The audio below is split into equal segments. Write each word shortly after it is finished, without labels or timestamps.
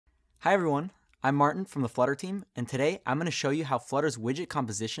Hi everyone, I'm Martin from the Flutter team, and today I'm going to show you how Flutter's widget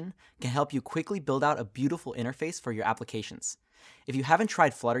composition can help you quickly build out a beautiful interface for your applications. If you haven't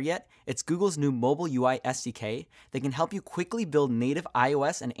tried Flutter yet, it's Google's new mobile UI SDK that can help you quickly build native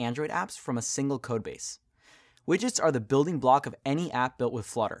iOS and Android apps from a single codebase. Widgets are the building block of any app built with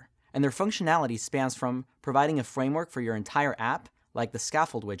Flutter, and their functionality spans from providing a framework for your entire app, like the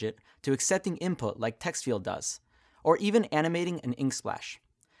scaffold widget, to accepting input like text field does, or even animating an ink splash.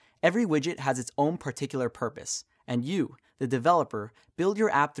 Every widget has its own particular purpose, and you, the developer, build your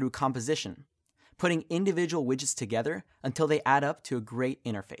app through composition, putting individual widgets together until they add up to a great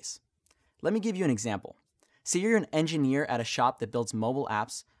interface. Let me give you an example. Say you're an engineer at a shop that builds mobile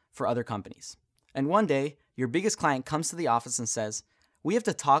apps for other companies. And one day, your biggest client comes to the office and says, "We have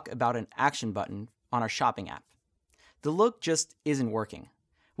to talk about an action button on our shopping app. The look just isn't working.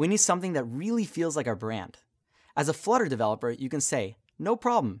 We need something that really feels like our brand." As a Flutter developer, you can say, "No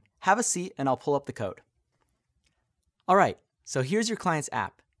problem, have a seat and I'll pull up the code." Alright, so here's your client's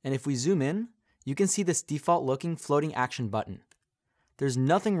app, and if we zoom in, you can see this default looking floating action button. There's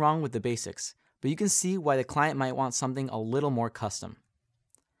nothing wrong with the basics, but you can see why the client might want something a little more custom.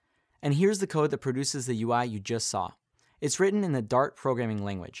 And here's the code that produces the UI you just saw. It's written in the Dart programming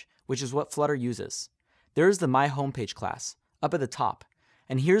language, which is what Flutter uses. There's the My Homepage class, up at the top,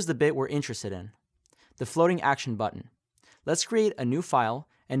 and here's the bit we're interested in, the floating action button. Let's create a new file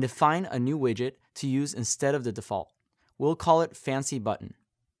and define a new widget to use instead of the default. We'll call it Fancy Button.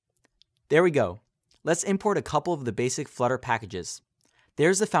 There we go. Let's import a couple of the basic Flutter packages.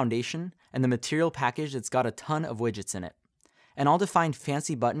 There's the foundation and the material package that's got a ton of widgets in it. And I'll define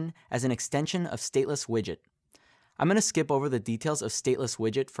Fancy Button as an extension of stateless widget. I'm going to skip over the details of stateless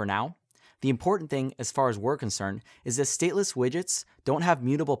widget for now. The important thing, as far as we're concerned, is that stateless widgets don't have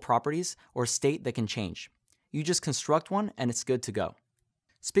mutable properties or state that can change. You just construct one and it's good to go.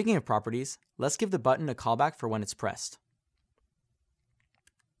 Speaking of properties, let's give the button a callback for when it's pressed.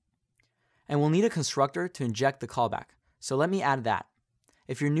 And we'll need a constructor to inject the callback, so let me add that.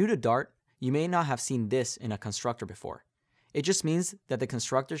 If you're new to Dart, you may not have seen this in a constructor before. It just means that the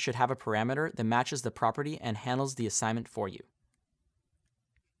constructor should have a parameter that matches the property and handles the assignment for you.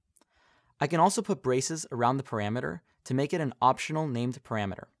 I can also put braces around the parameter to make it an optional named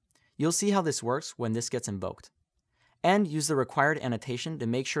parameter. You'll see how this works when this gets invoked. And use the required annotation to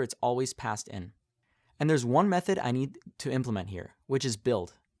make sure it's always passed in. And there's one method I need to implement here, which is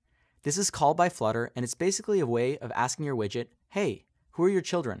build. This is called by Flutter, and it's basically a way of asking your widget, "Hey, who are your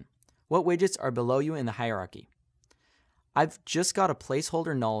children? What widgets are below you in the hierarchy?" I've just got a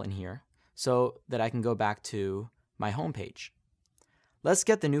placeholder null in here so that I can go back to my home page. Let's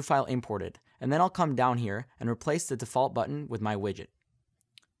get the new file imported, and then I'll come down here and replace the default button with my widget.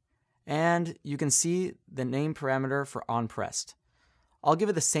 And you can see the name parameter for onPressed. I'll give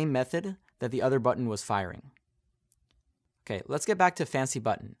it the same method that the other button was firing. Okay, let's get back to Fancy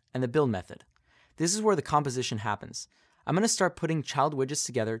Button and the build method. This is where the composition happens. I'm going to start putting child widgets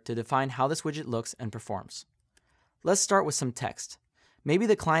together to define how this widget looks and performs. Let's start with some text. Maybe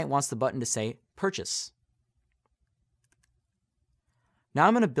the client wants the button to say Purchase. Now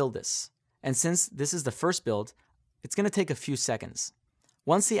I'm going to build this, and since this is the first build, it's going to take a few seconds.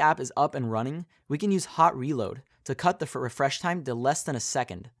 Once the app is up and running, we can use hot reload to cut the refresh time to less than a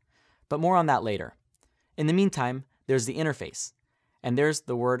second, but more on that later. In the meantime, there's the interface, and there's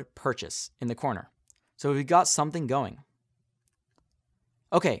the word Purchase in the corner. So we've got something going.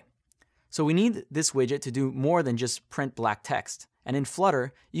 Okay, so we need this widget to do more than just print black text, and in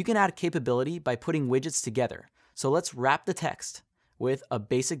Flutter, you can add capability by putting widgets together. So let's wrap the text with a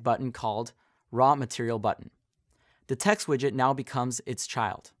basic button called Raw Material Button. The text widget now becomes its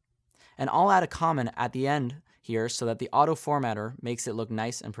child. And I'll add a comment at the end here so that the auto formatter makes it look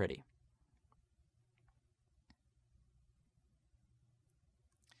nice and pretty.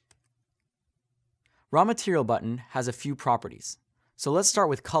 Raw Material Button has a few properties. So let's start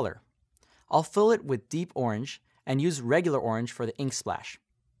with color. I'll fill it with deep orange and use regular orange for the ink splash.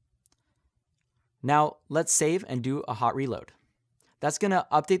 Now let's save and do a hot reload. That's going to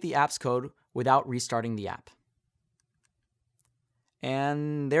update the app's code without restarting the app.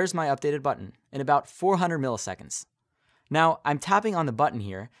 And there's my updated button in about 400 milliseconds. Now I'm tapping on the button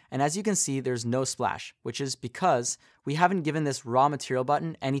here, and as you can see, there's no splash, which is because we haven't given this raw material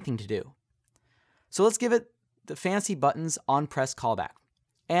button anything to do. So let's give it the Fancy Button's onPress callback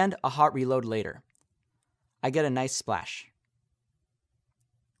and a hot reload later. I get a nice splash.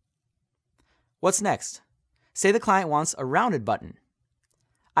 What's next? Say the client wants a rounded button.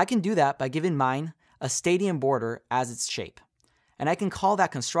 I can do that by giving mine a stadium border as its shape. And I can call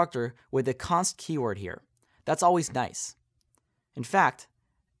that constructor with the const keyword here. That's always nice. In fact,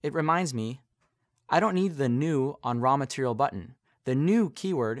 it reminds me, I don't need the new on raw material button. The new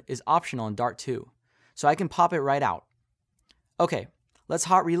keyword is optional in Dart 2, so I can pop it right out. Okay, let's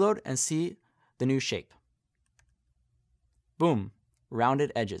hot reload and see the new shape. Boom,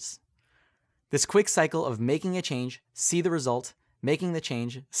 rounded edges. This quick cycle of making a change, see the result, making the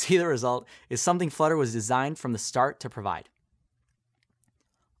change, see the result, is something Flutter was designed from the start to provide.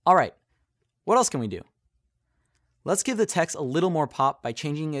 All right, what else can we do? Let's give the text a little more pop by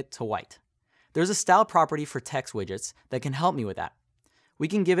changing it to white. There's a style property for text widgets that can help me with that. We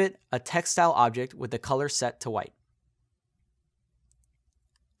can give it a text style object with the color set to white.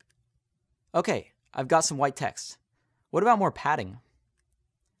 Okay, I've got some white text. What about more padding?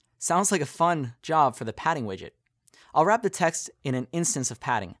 Sounds like a fun job for the padding widget. I'll wrap the text in an instance of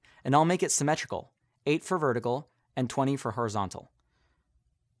padding, and I'll make it symmetrical, 8 for vertical and 20 for horizontal.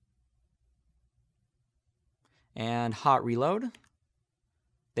 And hot reload.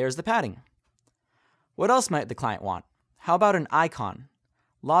 There's the padding. What else might the client want? How about an icon?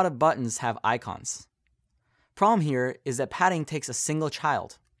 A lot of buttons have icons. Problem here is that padding takes a single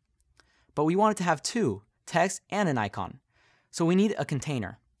child. But we want it to have two, text and an icon. So we need a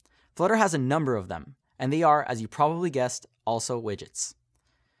container. Flutter has a number of them, and they are, as you probably guessed, also widgets.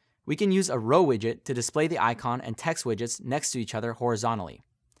 We can use a row widget to display the icon and text widgets next to each other horizontally.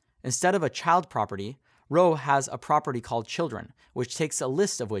 Instead of a child property, row has a property called children, which takes a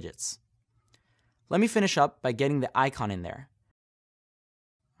list of widgets. Let me finish up by getting the icon in there.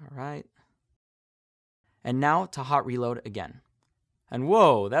 All right. And now to hot reload again. And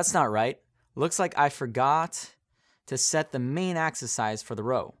whoa, that's not right. Looks like I forgot to set the main axis size for the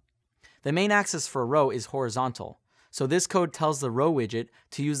row. The main axis for a row is horizontal, so this code tells the row widget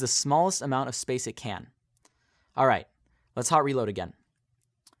to use the smallest amount of space it can. All right, let's hot reload again.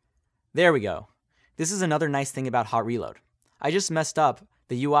 There we go. This is another nice thing about hot reload. I just messed up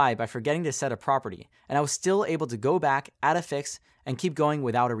the UI by forgetting to set a property, and I was still able to go back, add a fix, and keep going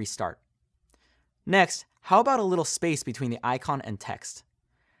without a restart. Next, how about a little space between the icon and text?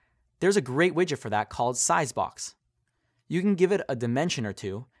 There's a great widget for that called Sizebox. You can give it a dimension or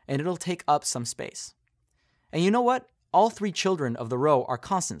two, and it'll take up some space. And you know what? All three children of the row are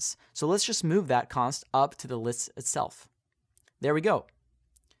constants, so let's just move that const up to the list itself. There we go.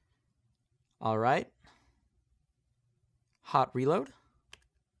 All right. Hot reload.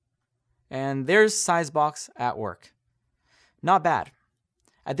 And there's Sizebox at work. Not bad.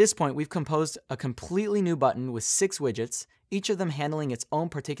 At this point, we've composed a completely new button with 6 widgets, each of them handling its own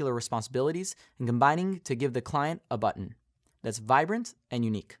particular responsibilities and combining to give the client a button that's vibrant and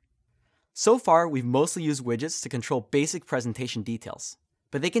unique. So far, we've mostly used widgets to control basic presentation details,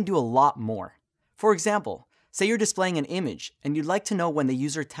 but they can do a lot more. For example, say you're displaying an image and you'd like to know when the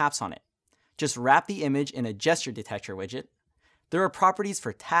user taps on it. Just wrap the image in a gesture detector widget. There are properties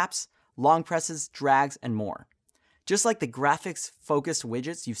for taps, long presses, drags, and more. Just like the graphics-focused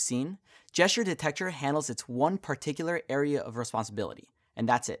widgets you've seen, gesture detector handles its one particular area of responsibility, and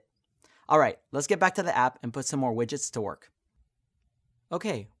that's it. All right, let's get back to the app and put some more widgets to work.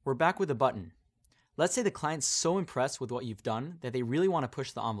 Okay, we're back with a button. Let's say the client's so impressed with what you've done that they really want to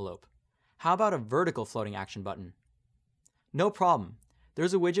push the envelope. How about a vertical floating action button? No problem.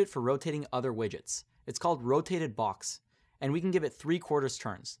 There's a widget for rotating other widgets. It's called Rotated Box, and we can give it 3/4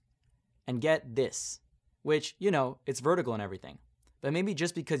 turns. And get this, which, you know, it's vertical and everything. But maybe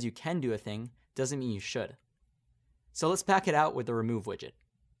just because you can do a thing doesn't mean you should. So let's pack it out with the Remove widget.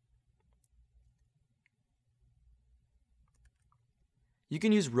 You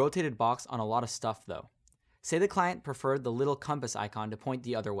can use Rotated Box on a lot of stuff though. Say the client preferred the little compass icon to point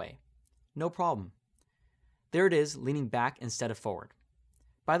the other way. No problem. There it is, leaning back instead of forward.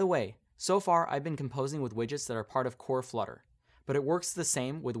 By the way, so far I've been composing with widgets that are part of core Flutter, but it works the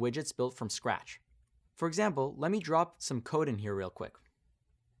same with widgets built from scratch. For example, let me drop some code in here real quick.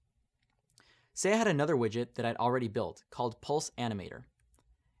 Say I had another widget that I'd already built called Pulse Animator,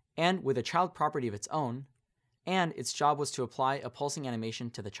 and with a child property of its own, and its job was to apply a pulsing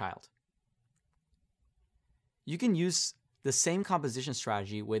animation to the child. You can use the same composition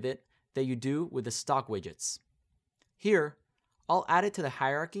strategy with it that you do with the stock widgets. Here, I'll add it to the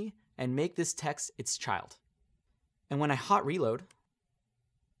hierarchy and make this text its child. And when I hot reload,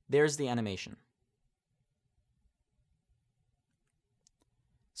 there's the animation.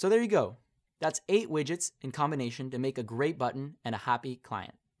 So there you go. That's 8 widgets in combination to make a great button and a happy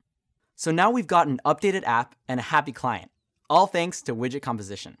client. So now we've got an updated app and a happy client, all thanks to widget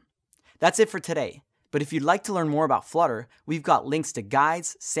composition. That's it for today. But if you'd like to learn more about Flutter, we've got links to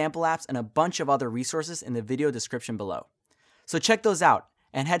guides, sample apps, and a bunch of other resources in the video description below. So check those out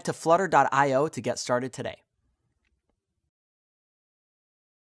and head to flutter.io to get started today.